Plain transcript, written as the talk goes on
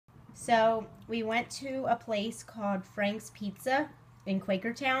So we went to a place called Frank's Pizza in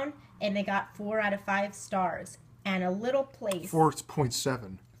Quakertown, and they got 4 out of 5 stars. And a little place,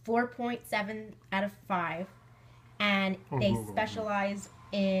 4.7. 4.7 out of 5. And they specialize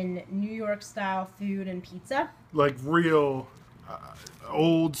in New York style food and pizza. Like real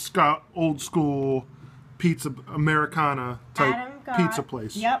old school pizza, Americana type pizza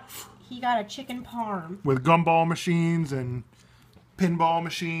place. Yep. He got a chicken parm. With gumball machines and pinball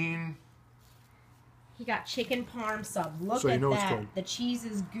machine. He got chicken parm sub. Look at that. The cheese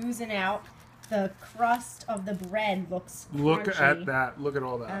is goozing out. The crust of the bread looks crunchy. Look at that. Look at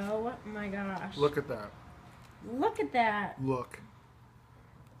all that. Oh my gosh. Look at that. Look at that. Look.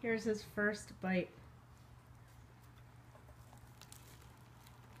 Here's his first bite.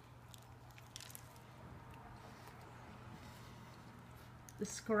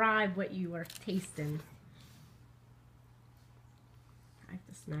 Describe what you are tasting. I have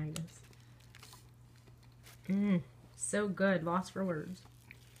to snag this. So good. Lost for words.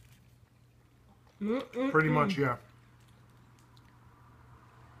 Pretty much, yeah.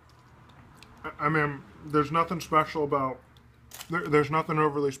 I mean, there's nothing special about... There's nothing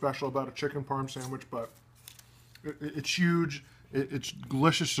overly special about a chicken parm sandwich, but it's huge. It's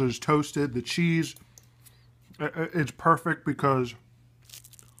delicious as toasted. The cheese, it's perfect because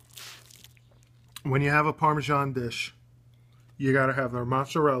when you have a Parmesan dish, you got to have their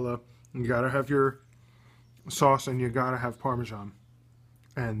mozzarella, you got to have your sauce, and you got to have Parmesan.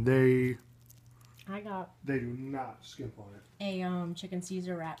 And they do not skimp on it. A chicken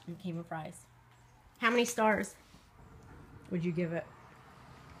Caesar wrap and came with fries. How many stars would you give it?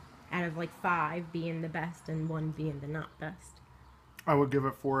 Out of like 5 being the best and 1 being the not best. I would give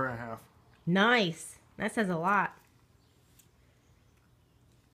it 4.5. Nice. That says a lot.